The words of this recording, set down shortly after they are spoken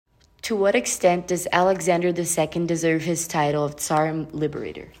to what extent does Alexander II deserve his title of Tsar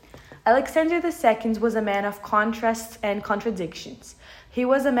Liberator? Alexander II was a man of contrasts and contradictions. He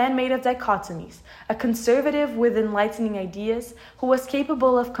was a man made of dichotomies, a conservative with enlightening ideas who was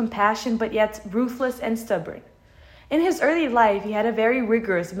capable of compassion but yet ruthless and stubborn. In his early life, he had a very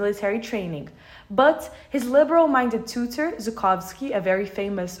rigorous military training, but his liberal-minded tutor, Zhukovsky, a very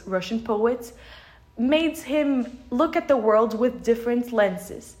famous Russian poet, made him look at the world with different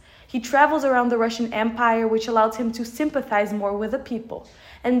lenses. He traveled around the Russian Empire, which allowed him to sympathize more with the people.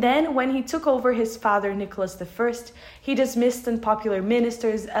 And then, when he took over his father, Nicholas I, he dismissed unpopular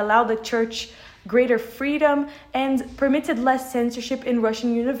ministers, allowed the church greater freedom, and permitted less censorship in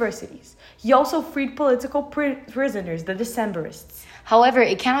Russian universities. He also freed political prisoners, the Decembrists. However,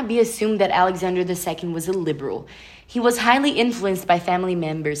 it cannot be assumed that Alexander II was a liberal. He was highly influenced by family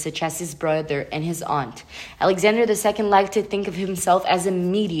members such as his brother and his aunt. Alexander II liked to think of himself as a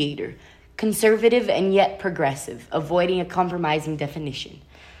mediator, conservative and yet progressive, avoiding a compromising definition.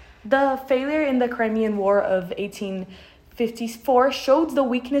 The failure in the Crimean War of 1854 showed the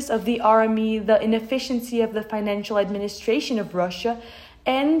weakness of the army, the inefficiency of the financial administration of Russia,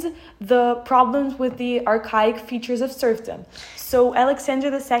 and the problems with the archaic features of serfdom. So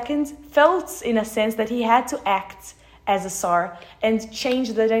Alexander II felt, in a sense, that he had to act as a Tsar and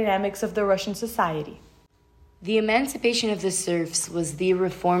change the dynamics of the Russian society. The emancipation of the serfs was the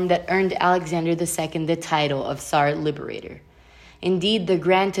reform that earned Alexander II the title of Tsar Liberator. Indeed, the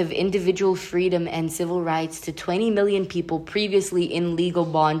grant of individual freedom and civil rights to 20 million people previously in legal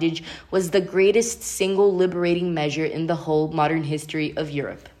bondage was the greatest single liberating measure in the whole modern history of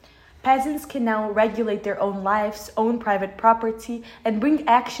Europe. Peasants can now regulate their own lives, own private property, and bring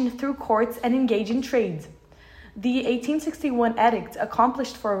action through courts and engage in trade. The 1861 edict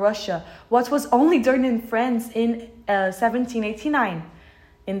accomplished for Russia what was only done in France in 1789,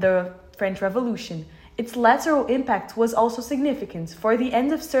 in the French Revolution. Its lateral impact was also significant, for the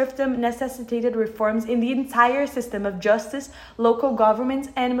end of serfdom necessitated reforms in the entire system of justice, local government,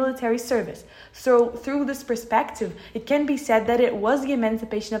 and military service. So, through this perspective, it can be said that it was the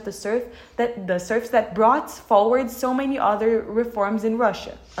emancipation of the serfs that brought forward so many other reforms in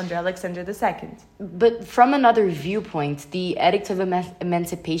Russia under Alexander II. But from another viewpoint, the Edict of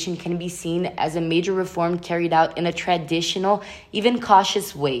Emancipation can be seen as a major reform carried out in a traditional, even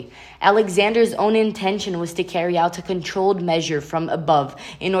cautious way. Alexander's own intention was to carry out a controlled measure from above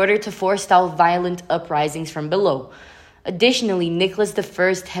in order to forestall violent uprisings from below. Additionally, Nicholas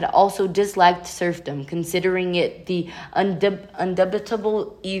I had also disliked serfdom, considering it the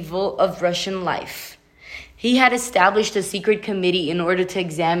undubitable evil of Russian life. He had established a secret committee in order to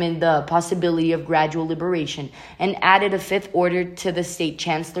examine the possibility of gradual liberation and added a fifth order to the state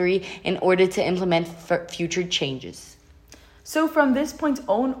chancellery in order to implement future changes. So from this point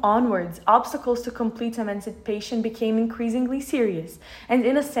onwards, obstacles to complete emancipation became increasingly serious, and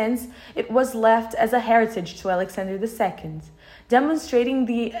in a sense, it was left as a heritage to Alexander II. Demonstrating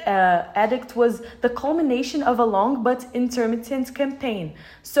the edict was the culmination of a long but intermittent campaign.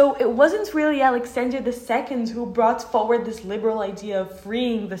 So it wasn't really Alexander II who brought forward this liberal idea of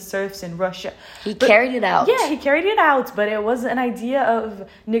freeing the serfs in Russia. He carried it out. Yeah, he carried it out, but it was an idea of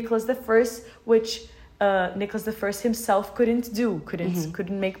Nicholas I, which Nicholas I himself couldn't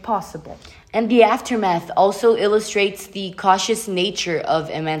make possible. And the aftermath also illustrates the cautious nature of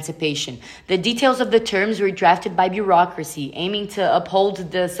emancipation. The details of the terms were drafted by bureaucracy, aiming to uphold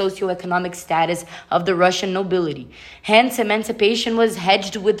the socioeconomic status of the Russian nobility. Hence, emancipation was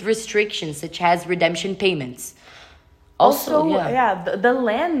hedged with restrictions such as redemption payments. The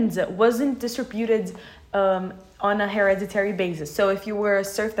land wasn't distributed on a hereditary basis. So if you were a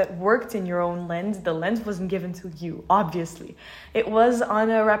serf that worked in your own land, the land wasn't given to you, obviously. It was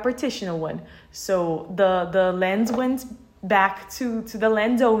on a repartitional one. So the land went back to the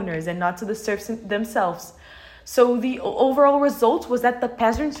landowners and not to the serfs themselves. So the overall result was that the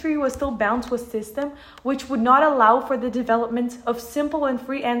peasantry was still bound to a system which would not allow for the development of simple and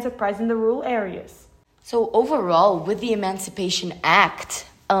free enterprise in the rural areas. So overall, with the Emancipation Act,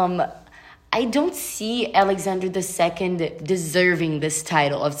 I don't see Alexander II deserving this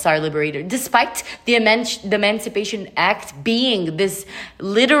title of Tsar Liberator, despite the Emancipation Act being this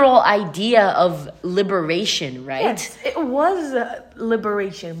literal idea of liberation, right? Yes, it was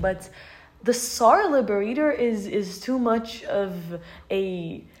liberation, but the Tsar Liberator is too much of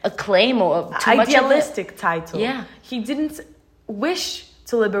a claim or too idealistic title. Yeah. He didn't wish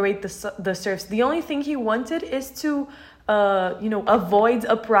to liberate the serfs. The only thing he wanted is to avoid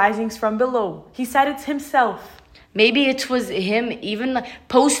uprisings from below. He said it himself. Maybe it was him even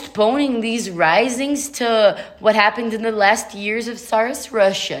postponing these risings to what happened in the last years of Tsarist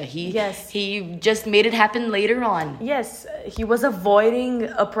Russia. He just made it happen later on. Yes, he was avoiding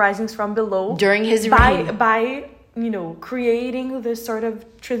uprisings from below during his reign. By creating this sort of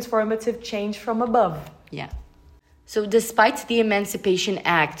transformative change from above. Yeah. So despite the Emancipation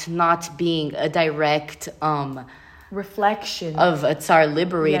Act not being a direct reflection of a Tsar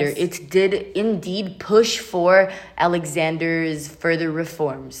Liberator, yes, it did indeed push for Alexander's further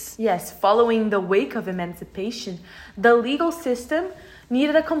reforms. Yes, following the wake of emancipation, the legal system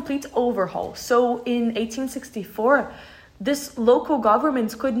needed a complete overhaul. So in 1864, this local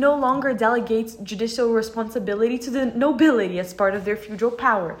governments could no longer delegate judicial responsibility to the nobility as part of their feudal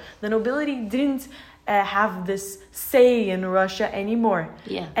power. The nobility didn't have this say in Russia anymore.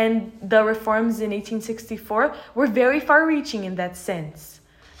 Yeah. And the reforms in 1864 were very far-reaching in that sense.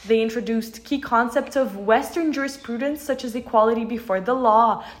 They introduced key concepts of Western jurisprudence, such as equality before the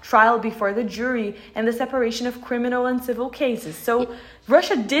law, trial before the jury, and the separation of criminal and civil cases. So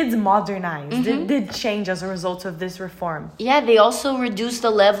Russia did modernize, did change as a result of this reform. Yeah, they also reduced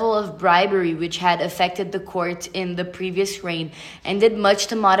the level of bribery, which had affected the court in the previous reign, and did much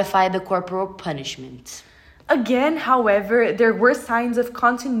to modify the corporal punishment. Again, however, there were signs of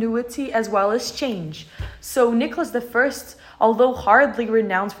continuity as well as change. So Nicholas I, although hardly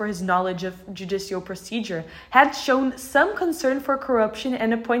renowned for his knowledge of judicial procedure, had shown some concern for corruption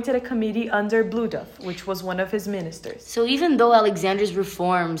and appointed a committee under Bludov, which was one of his ministers. So even though Alexander's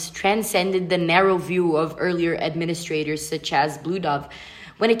reforms transcended the narrow view of earlier administrators such as Bludov,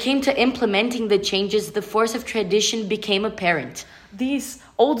 when it came to implementing the changes, the force of tradition became apparent. These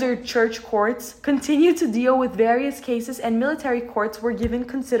older church courts continued to deal with various cases, and military courts were given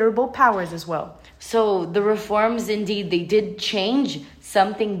considerable powers as well. So the reforms, indeed, they did change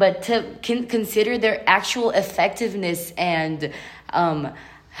something, but to consider their actual effectiveness and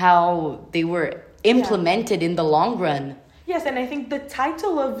how they were implemented in the long run. Yes, and I think the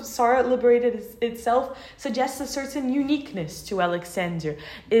title of Tsar Liberator itself suggests a certain uniqueness to Alexander.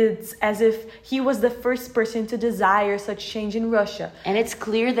 It's as if he was the first person to desire such change in Russia. And it's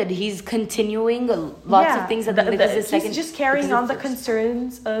clear that he's continuing lots of things that Nicholas II... He's just carrying on the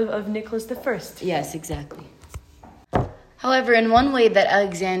concerns of Nicholas I. Yes, exactly. However, in one way that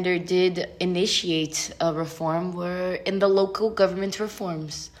Alexander did initiate a reform were in the local government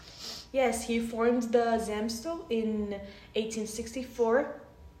reforms. Yes, he formed the Zemstvo in 1864,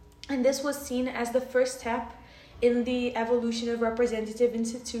 and this was seen as the first step in the evolution of representative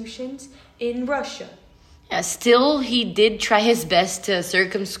institutions in Russia. Yeah, still, he did try his best to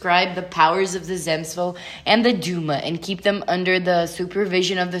circumscribe the powers of the Zemstvo and the Duma and keep them under the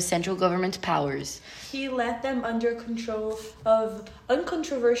supervision of the central government powers. He led them under control of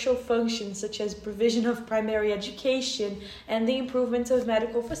uncontroversial functions such as provision of primary education and the improvement of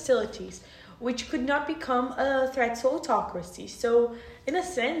medical facilities, which could not become a threat to autocracy. So, in a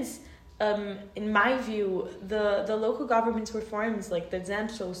sense, in my view, the local government's reforms, like the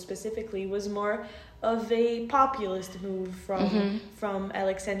Zemstvo specifically, was more of a populist move from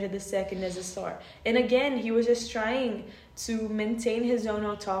Alexander II as a Tsar. And again, he was just trying to maintain his own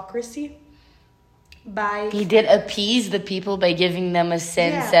autocracy. He did appease the people by giving them a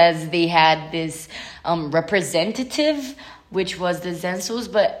sense as they had this representative, which was the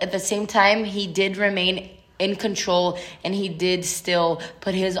Zemstvos, but at the same time, he did remain in control and he did still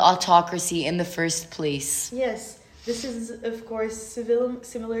put his autocracy in the first place. Yes, this is, of course,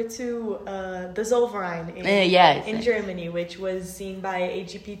 similar to the Zollverein in Germany, which was seen by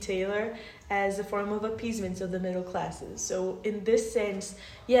A.G.P. Taylor as a form of appeasement of the middle classes. So in this sense,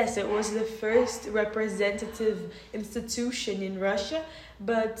 yes, it was the first representative institution in Russia,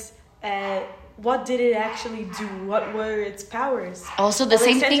 but what did it actually do? What were its powers? Also,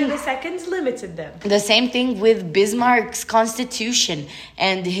 Alexander II limited them. The same thing with Bismarck's constitution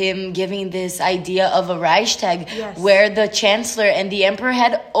and him giving this idea of a Reichstag, where the chancellor and the emperor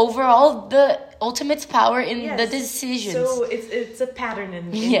had overall the ultimate power in the decisions. So it's a pattern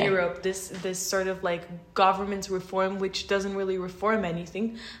in Europe, this sort of like government reform, which doesn't really reform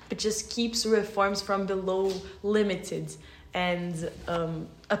anything, but just keeps reforms from below limited and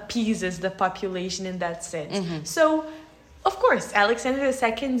appeases the population in that sense. So, of course, Alexander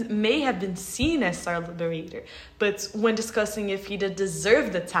II may have been seen as Tsar Liberator, but when discussing if he did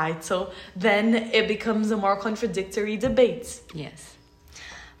deserve the title, then it becomes a more contradictory debate. Yes.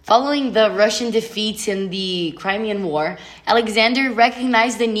 Following the Russian defeats in the Crimean War, Alexander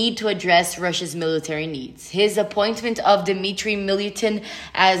recognized the need to address Russia's military needs. His appointment of Dmitry Milutin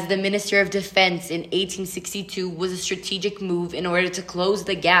as the Minister of Defense in 1862 was a strategic move in order to close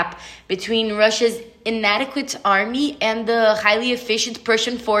the gap between Russia's inadequate army and the highly efficient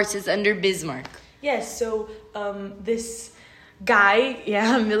Prussian forces under Bismarck. Yes, so this guy,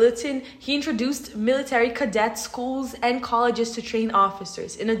 Milutin, he introduced military cadet schools and colleges to train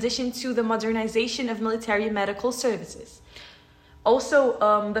officers, in addition to the modernization of military medical services. Also,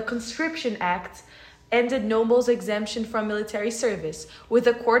 the Conscription Act ended nobles' exemption from military service, with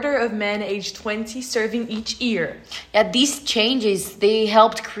a quarter of men aged 20 serving each year. Yeah, these changes, they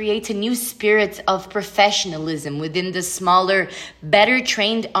helped create a new spirit of professionalism within the smaller, better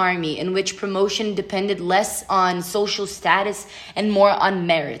trained army, in which promotion depended less on social status and more on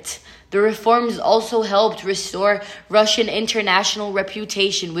merit. The reforms also helped restore Russian international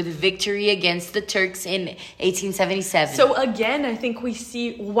reputation with victory against the Turks in 1877. So again, I think we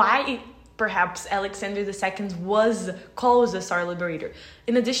see why perhaps Alexander II was called the Tsar Liberator.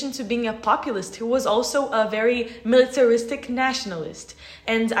 In addition to being a populist, he was also a very militaristic nationalist.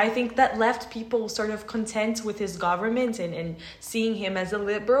 And I think that left people sort of content with his government and seeing him as a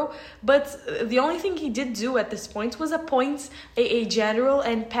liberal. But the only thing he did do at this point was appoint a general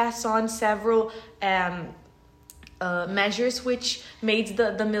and pass on several measures which made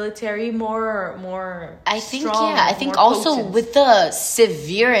the military more strong, I think more also potent. with the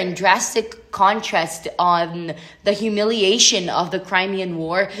severe and drastic contrast on the humiliation of the Crimean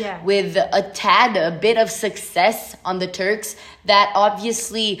War, with a bit of success on the Turks, that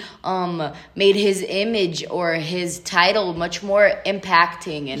obviously made his image or his title much more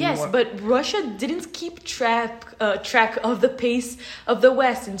impacting. And but Russia didn't keep track of the pace of the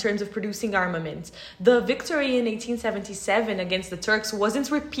West in terms of producing armaments. The victory in 1877 against the Turks wasn't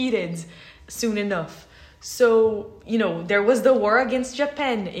repeated soon enough. So, there was the war against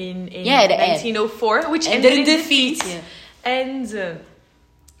Japan in 1904, which ended in defeat. Yeah. And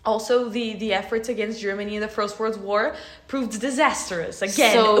also, the efforts against Germany in the First World War proved disastrous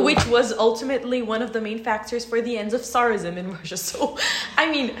again, which was ultimately one of the main factors for the end of Tsarism in Russia. So, I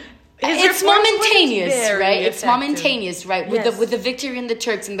mean, it's momentaneous, right? Effective. It's momentaneous, right? With the victory in the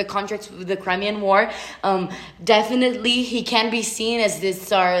Turks and the contracts with the Crimean War, definitely he can be seen as this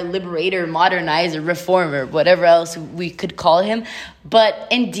Tsar Liberator, modernizer, reformer, whatever else we could call him. But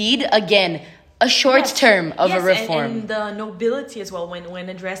indeed, again, a short term of a reform. And the nobility as well, when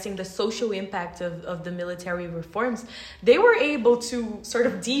addressing the social impact of the military reforms, they were able to sort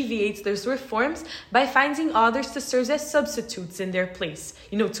of deviate those reforms by finding others to serve as substitutes in their place,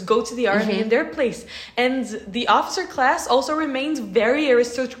 to go to the army in their place. And the officer class also remained very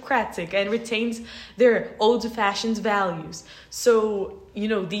aristocratic and retained their old-fashioned values. So,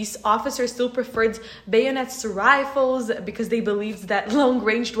 these officers still preferred bayonets to rifles because they believed that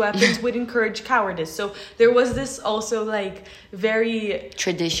long-ranged weapons would encourage cowardice. So there was this also very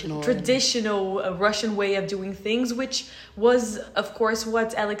traditional Russian way of doing things, which was, of course,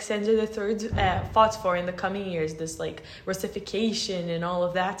 what Alexander III fought for in the coming years. This Russification and all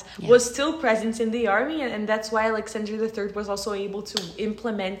of that was still present in the army, and that's why Alexander III was also able to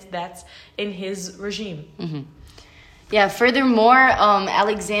implement that in his regime. Mm-hmm. Yeah, furthermore,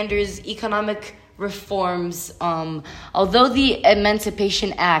 Alexander's economic reforms, although the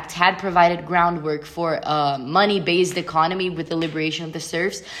Emancipation Act had provided groundwork for a money-based economy with the liberation of the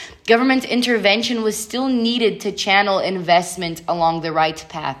serfs, government intervention was still needed to channel investment along the right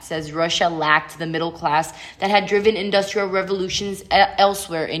paths, as Russia lacked the middle class that had driven industrial revolutions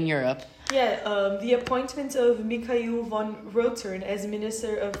elsewhere in Europe. The appointment of Mikhail von Rotern as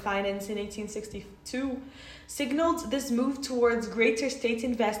Minister of Finance in 1862 signaled this move towards greater state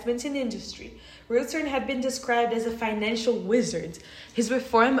investment in industry. Rotern had been described as a financial wizard. His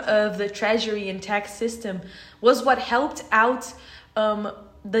reform of the treasury and tax system was what helped out the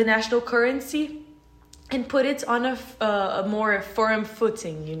national currency and put it on a more firm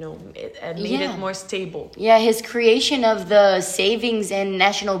footing, and made it more stable. Yeah, his creation of the savings and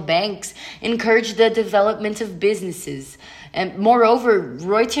national banks encouraged the development of businesses. And moreover,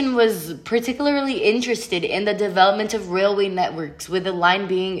 Reuter was particularly interested in the development of railway networks, with the line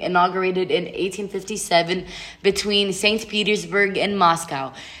being inaugurated in 1857 between St. Petersburg and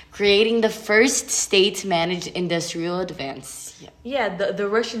Moscow, creating the first state-managed industrial advance. The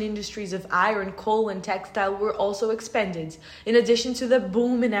Russian industries of iron, coal, and textile were also expanded, in addition to the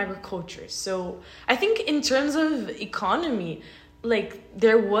boom in agriculture. So I think in terms of economy,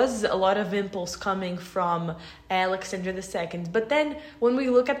 there was a lot of impulse coming from Alexander II. But then when we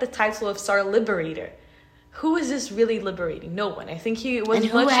look at the title of Tsar Liberator, who is this really liberating? No one. I think he was and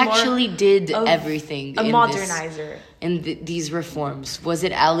who actually did everything? A modernizer. These reforms. Was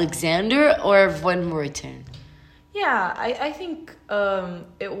it Alexander or von Murten? Yeah, I think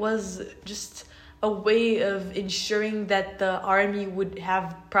it was just a way of ensuring that the army would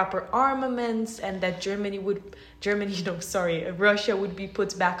have proper armaments and that Russia would be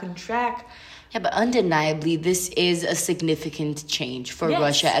put back on track. Yeah, but undeniably, this is a significant change for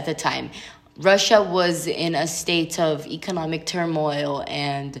Russia at the time. Russia was in a state of economic turmoil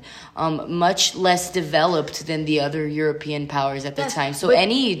and much less developed than the other European powers at the time. So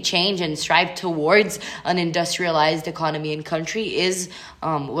any change and strive towards an industrialized economy and country is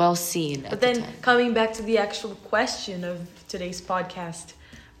well seen. But then coming back to the actual question of today's podcast,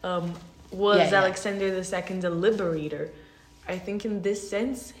 was Alexander II a liberator? I think in this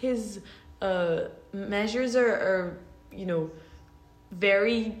sense, his measures are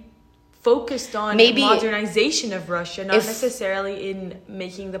very focused on modernization of Russia, not necessarily in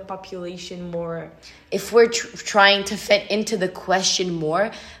making the population more. If we're trying to fit into the question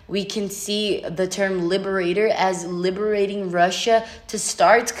more, we can see the term liberator as liberating Russia to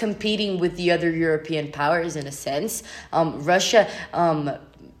start competing with the other European powers in a sense. Russia,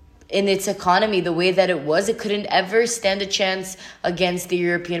 in its economy, the way that it couldn't ever stand a chance against the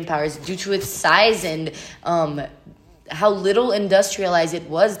European powers due to its size and how little industrialized it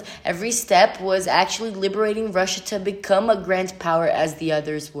was. Every step was actually liberating Russia to become a grand power as the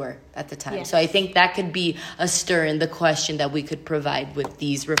others were at the time. Yes. So I think that could be a stir in the question that we could provide with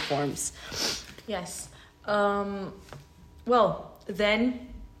these reforms. Yes. Well, then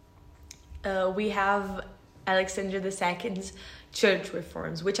we have Alexander II's church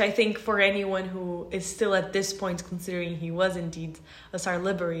reforms, which I think for anyone who is still at this point considering he was indeed a Tsar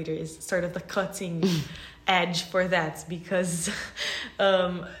Liberator is sort of the cutting edge for that, because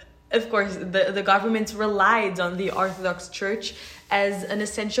of course the government relied on the Orthodox Church as an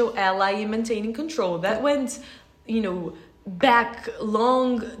essential ally in maintaining control. That went back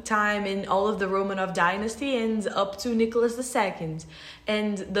long time in all of the Romanov dynasty and up to Nicholas II.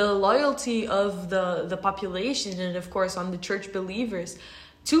 And the loyalty of the population and of course on the church believers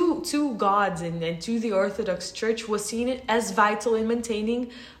to gods and to the Orthodox Church was seen as vital in maintaining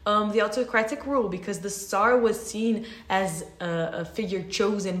the autocratic rule, because the Tsar was seen as a figure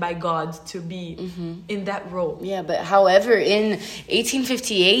chosen by God to be in that role. Yeah, but however, in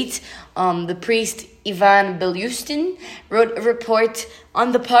 1858, the priest Ivan Belustin wrote a report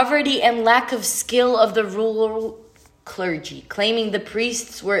on the poverty and lack of skill of the rural clergy, claiming the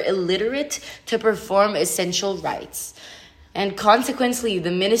priests were illiterate to perform essential rites. And consequently,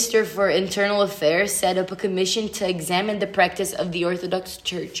 the Minister for Internal Affairs set up a commission to examine the practice of the Orthodox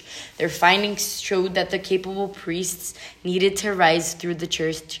Church. Their findings showed that the capable priests needed to rise through the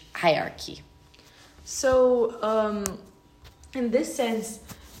church hierarchy. So, in this sense,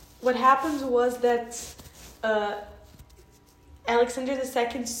 what happened was that Alexander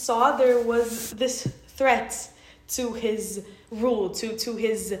II saw there was this threat to his rule, to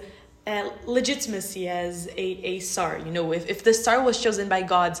his legitimacy as a Tsar. If the Tsar was chosen by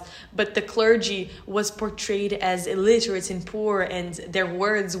God, but the clergy was portrayed as illiterate and poor and their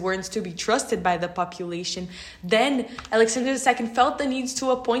words weren't to be trusted by the population, then Alexander II felt the need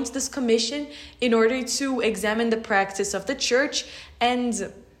to appoint this commission in order to examine the practice of the church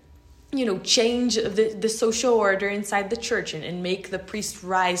and change the social order inside the church and make the priest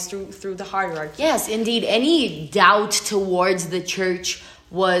rise through the hierarchy. Yes, indeed. Any doubt towards the church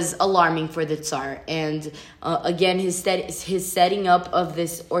was alarming for the Tsar. And again, his setting up of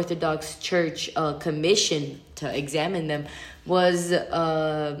this Orthodox Church commission to examine them was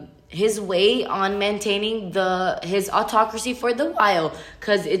his way on maintaining his autocracy for the while,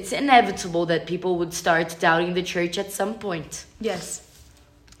 because it's inevitable that people would start doubting the church at some point. Yes.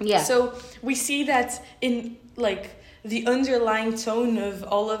 Yeah. So we see that in the underlying tone of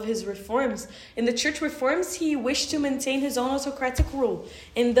all of his reforms. In the church reforms, he wished to maintain his own autocratic rule.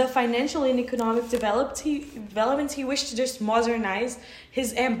 In the financial and economic development, he wished to just modernize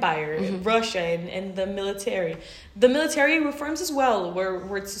his empire, Russia, and the military. The military reforms as well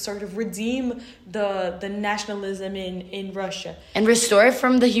were to sort of redeem the nationalism in Russia. And restore it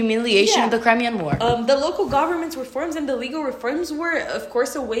from the humiliation of the Crimean War. The local government reforms and the legal reforms were, of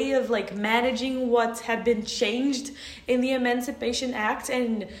course, a way of managing what had been changed in the Emancipation Act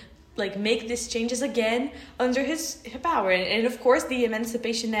and make these changes again under his power. And of course, the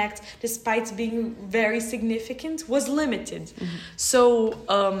Emancipation Act, despite being very significant, was limited.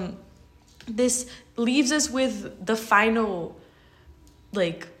 So this leaves us with the final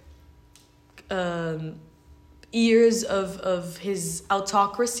years of his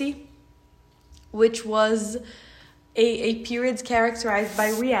autocracy, which was a period characterized by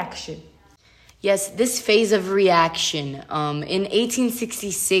reaction. Yes, this phase of reaction. In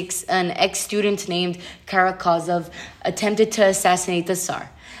 1866, an ex-student named Karakazov attempted to assassinate the Tsar.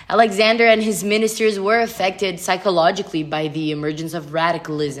 Alexander and his ministers were affected psychologically by the emergence of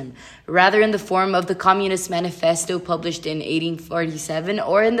radicalism, rather in the form of the Communist Manifesto published in 1847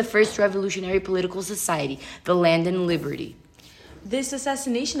 or in the First Revolutionary Political Society, the Land and Liberty. This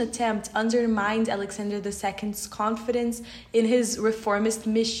assassination attempt undermined Alexander II's confidence in his reformist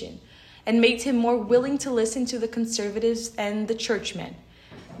mission and made him more willing to listen to the conservatives and the churchmen.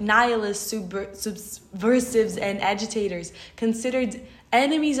 Nihilists, subversives, and agitators, considered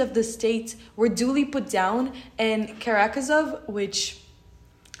enemies of the state, were duly put down, and Karakazov, which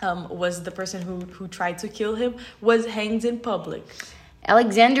was the person who tried to kill him, was hanged in public.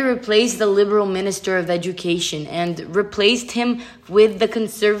 Alexander replaced the liberal minister of education and replaced him with the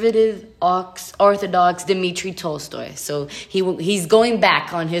conservative Orthodox Dmitry Tolstoy. So he's going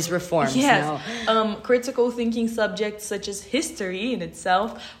back on his reforms now. Critical thinking subjects such as history in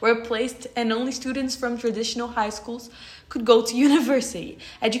itself were replaced, and only students from traditional high schools could go to university.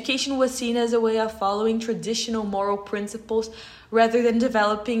 Education was seen as a way of following traditional moral principles rather than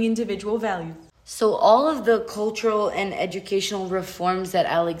developing individual values. So all of the cultural and educational reforms that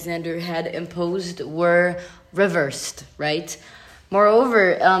Alexander had imposed were reversed, right?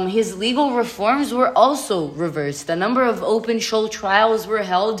 Moreover, his legal reforms were also reversed. A number of open show trials were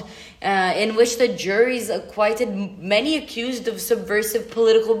held in which the juries acquitted many accused of subversive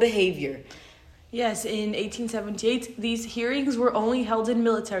political behavior. Yes, in 1878, these hearings were only held in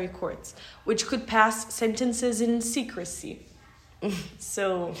military courts, which could pass sentences in secrecy.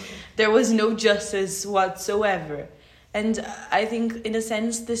 So there was no justice whatsoever. And I think, in a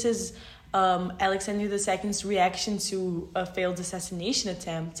sense, this is Alexander II's reaction to a failed assassination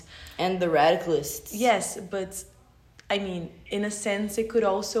attempt. And the radicalists. Yes, but I mean, in a sense, it could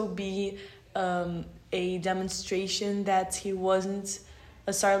also be a demonstration that he wasn't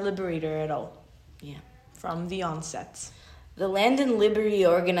a Tsar Liberator at all. Yeah. From the onset. The Land and Liberty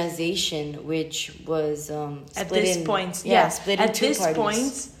organization, which was at this point, two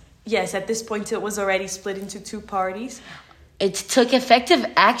parties. At this point, it was already split into two parties. It took effective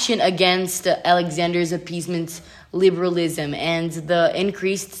action against Alexander's appeasement liberalism and the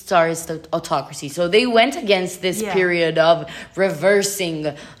increased Tsarist autocracy. So they went against this period of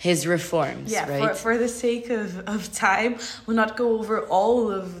reversing his reforms, right? For the sake of time, we'll not go over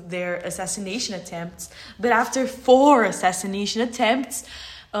all of their assassination attempts. But after 4 assassination attempts,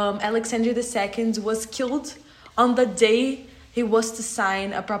 Alexander II was killed on the day he was to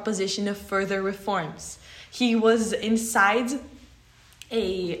sign a proposition of further reforms. He was inside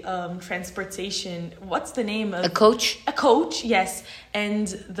a transportation. What's the name of a coach? A coach, yes. And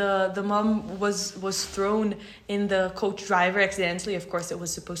the mom was thrown in the coach driver accidentally. Of course, it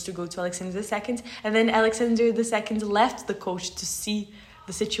was supposed to go to Alexander II, and then Alexander II left the coach to see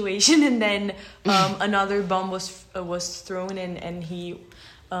the situation, and then another bomb was thrown, and he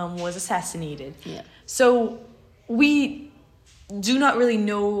was assassinated. Yeah. So we do not really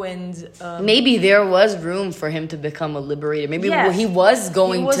know, and maybe there was room for him to become a liberator. Maybe he was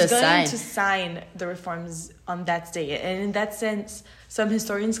going to sign the reforms on that day. And in that sense, some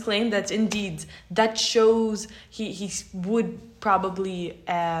historians claim that indeed that shows he would probably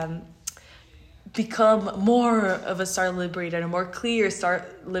become more of a Tsar Liberator, a more clear Tsar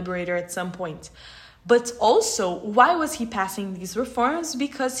Liberator at some point. But also, why was he passing these reforms?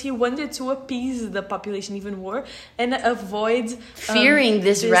 Because he wanted to appease the population even more and avoid fearing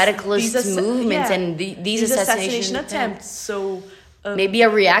this radicalist movement and these assassination attempts. So maybe a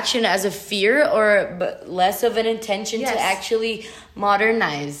reaction as a fear, but less of an intention to actually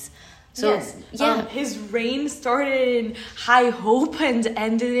modernize. So his reign started in high hope and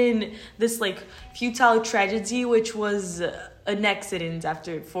ended in this futile tragedy, which was an accident.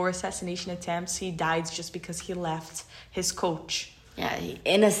 After 4 assassination attempts, he died just because he left his coach. Yeah,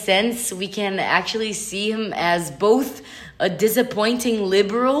 in a sense, we can actually see him as both a disappointing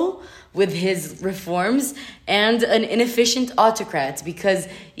liberal with his reforms and an inefficient autocrat, because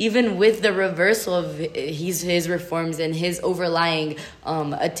even with the reversal of his reforms and his overlying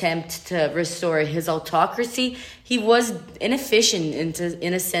attempt to restore his autocracy, he was inefficient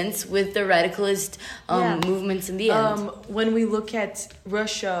in a sense with the radicalist movements in the end. When we look at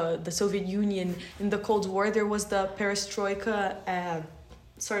Russia, the Soviet Union, in the Cold War, there was the perestroika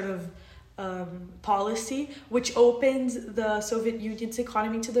policy, which opened the Soviet Union's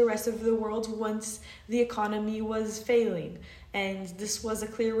economy to the rest of the world once the economy was failing. And this was a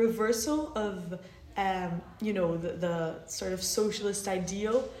clear reversal of, the sort of socialist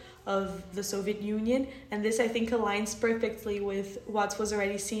ideal of the Soviet Union, and this I think aligns perfectly with what was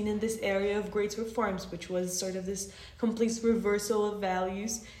already seen in this area of great reforms, which was sort of this complete reversal of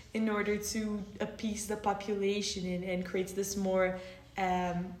values in order to appease the population and create this more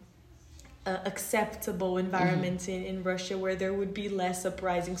acceptable environment in Russia, where there would be less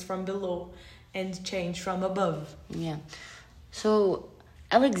uprisings from below and change from above. Yeah. So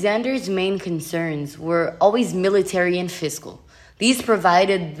Alexander's main concerns were always military and fiscal. These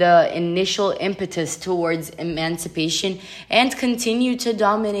provided the initial impetus towards emancipation and continued to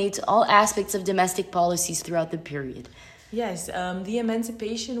dominate all aspects of domestic policies throughout the period. Yes, the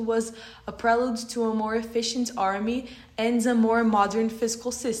emancipation was a prelude to a more efficient army and a more modern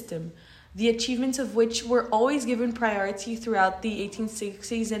fiscal system, the achievements of which were always given priority throughout the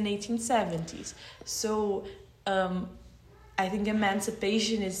 1860s and 1870s. So, I think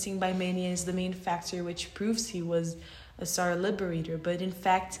emancipation is seen by many as the main factor which proves he was a Tsar Liberator, but in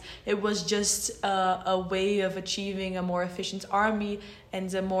fact it was just a way of achieving a more efficient army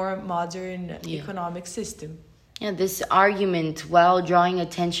and a more modern economic system. Yeah, this argument, while drawing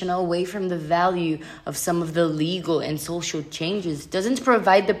attention away from the value of some of the legal and social changes, doesn't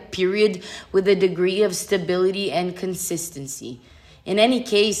provide the period with a degree of stability and consistency. In any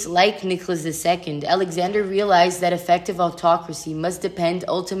case, like Nicholas II, Alexander realized that effective autocracy must depend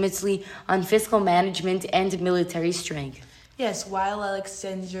ultimately on fiscal management and military strength. Yes, while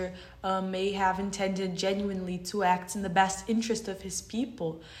Alexander may have intended genuinely to act in the best interest of his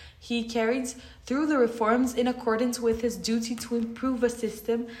people, he carried through the reforms in accordance with his duty to improve a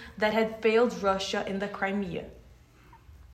system that had failed Russia in the Crimea.